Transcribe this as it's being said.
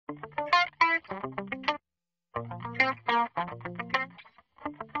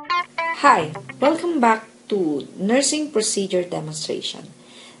Hi, welcome back to Nursing Procedure Demonstration.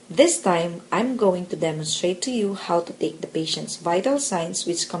 This time, I'm going to demonstrate to you how to take the patient's vital signs,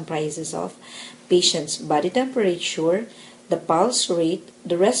 which comprises of patient's body temperature, the pulse rate,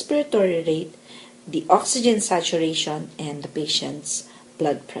 the respiratory rate, the oxygen saturation, and the patient's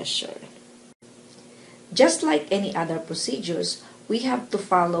blood pressure. Just like any other procedures, we have to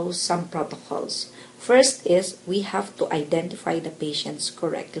follow some protocols. First is we have to identify the patients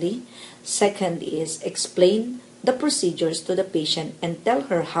correctly. Second is explain the procedures to the patient and tell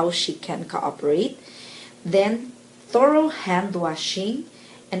her how she can cooperate. Then thorough hand washing.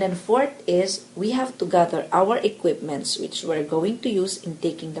 And then fourth is we have to gather our equipments which we're going to use in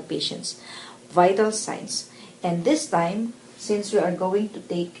taking the patient's vital signs. And this time, since we are going to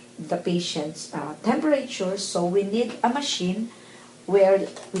take the patient's temperature, so we need a machine where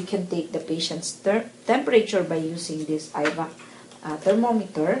we can take the patient's temperature by using this IVAC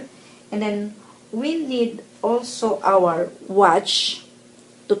thermometer. And then we need also our watch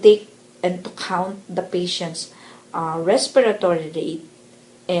to take and to count the patient's respiratory rate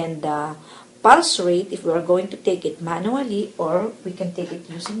and pulse rate if we are going to take it manually, or we can take it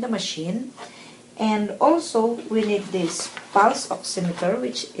using the machine. And also, we need this pulse oximeter,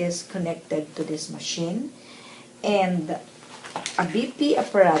 which is connected to this machine, and a BP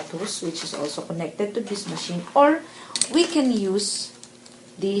apparatus, which is also connected to this machine, or we can use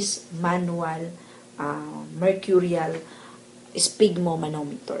this manual mercurial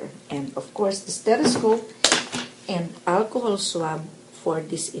sphygmomanometer, and of course, the stethoscope and alcohol swab for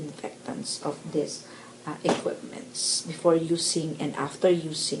disinfectants of these equipments before using and after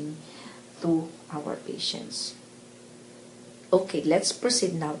using to our patients. Okay, let's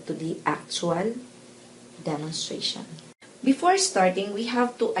proceed now to the actual demonstration. Before starting, we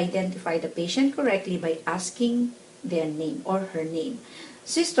have to identify the patient correctly by asking their name or her name.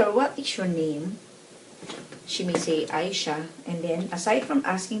 Sister, what is your name? She may say Aisha, and then aside from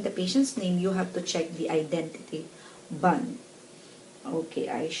asking the patient's name, you have to check the identity band. Okay,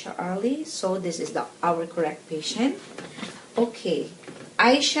 Aisha Ali. So this is our correct patient. Okay,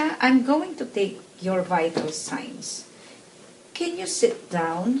 Aisha, I'm going to take your vital signs. Can you sit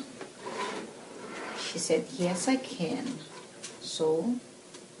down? She said, yes, I can. So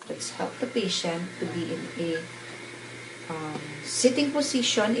let's help the patient to be in a sitting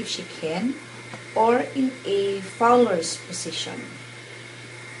position if she can, or in a Fowler's position.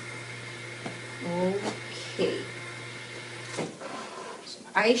 Okay. So,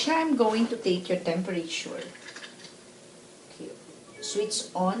 Aisha, I'm going to take your temperature. Okay. Switch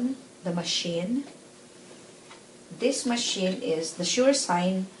on the machine. This machine is the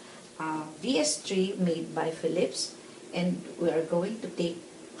SureSign VS3 made by Philips, and we are going to take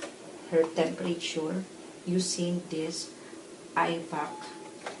her temperature using this IVAC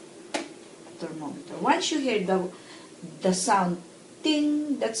thermometer. Once you hear the sound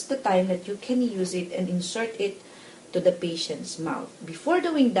ting, that's the time that you can use it and insert it to the patient's mouth. Before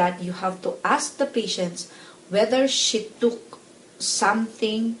doing that, you have to ask the patient whether she took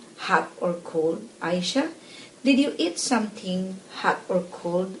something hot or cold. Aisha, did you eat something hot or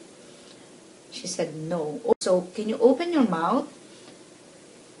cold? She said no. So, can you open your mouth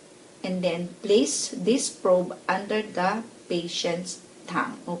and then place this probe under the patient's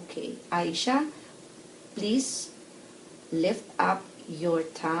tongue? Okay, Aisha, please lift up your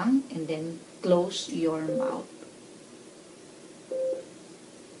tongue and then close your mouth.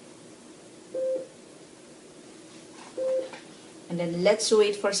 And then let's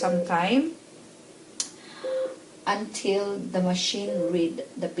wait for some time until the machine read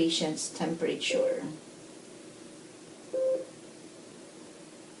the patient's temperature.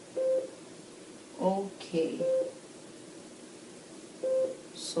 Okay.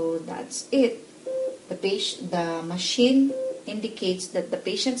 So that's it. The machine indicates that the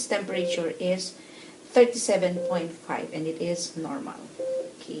patient's temperature is 37.5 and it is normal.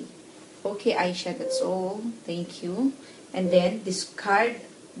 Okay. Okay, Aisha, that's all. Thank you. And then discard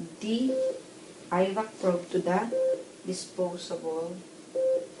the IVAC probe to the disposable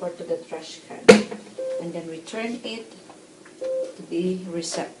or to the trash can. And then return it to the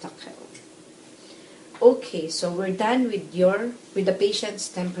receptacle. Okay, so we're done with the patient's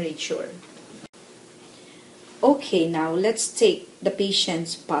temperature. Okay, now let's take the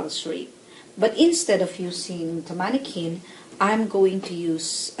patient's pulse rate. But instead of using the mannequin, I'm going to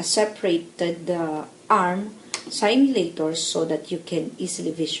use a separated arm simulator so that you can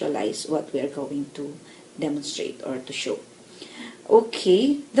easily visualize what we are going to demonstrate or to show.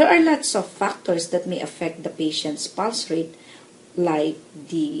 Okay, there are lots of factors that may affect the patient's pulse rate, like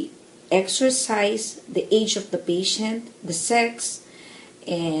the exercise, the age of the patient, the sex,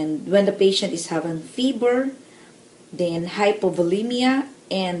 and when the patient is having fever, then hypovolemia,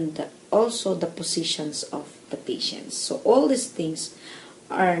 and also the positions of the patients. So all these things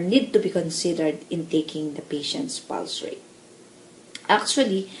need to be considered in taking the patient's pulse rate.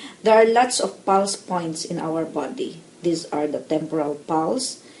 Actually, there are lots of pulse points in our body. These are the temporal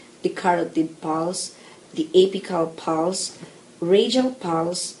pulse, the carotid pulse, the apical pulse, radial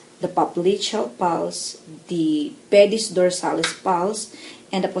pulse, the popliteal pulse, the pedis dorsalis pulse,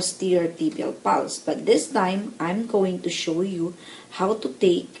 and the posterior tibial pulse. But this time, I'm going to show you how to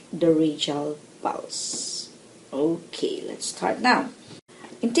take the radial pulse. Okay, let's start now.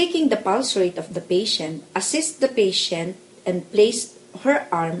 In taking the pulse rate of the patient, assist the patient and place her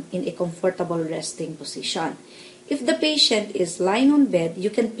arm in a comfortable resting position. If the patient is lying on bed, you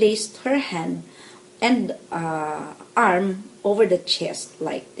can place her hand and arm over the chest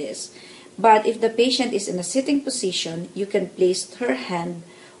like this. But if the patient is in a sitting position, you can place her hand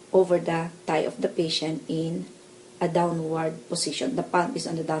over the thigh of the patient in a downward position. The palm is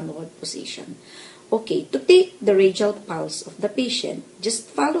on the downward position. Okay, to take the radial pulse of the patient, just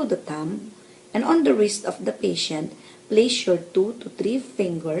follow the thumb, and on the wrist of the patient, place your 2 to 3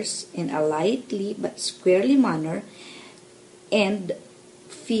 fingers in a lightly but squarely manner and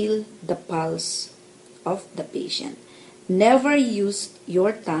feel the pulse of the patient. Never use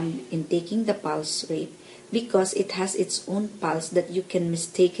your thumb in taking the pulse rate because it has its own pulse that you can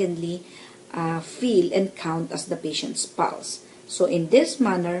mistakenly feel and count as the patient's pulse. So in this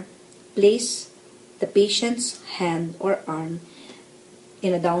manner, place the patient's hand or arm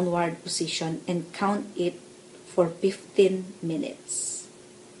in a downward position and count it for 15 minutes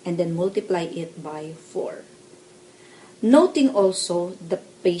and then multiply it by 4. Noting also the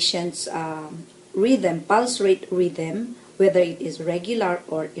patient's rhythm, pulse rate rhythm, whether it is regular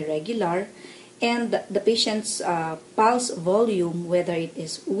or irregular, and the patient's pulse volume, whether it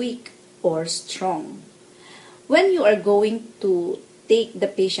is weak or strong. When you are going to take the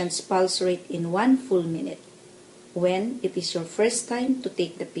patient's pulse rate in 1 full minute, when it is your first time to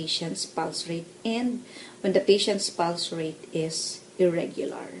take the patient's pulse rate, and when the patient's pulse rate is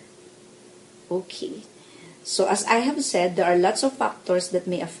irregular. Okay. So as I have said, there are lots of factors that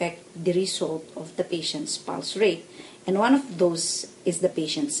may affect the result of the patient's pulse rate. And one of those is the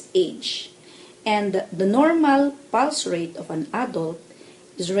patient's age. And the normal pulse rate of an adult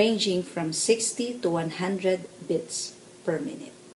is ranging from 60 to 100 beats per minute.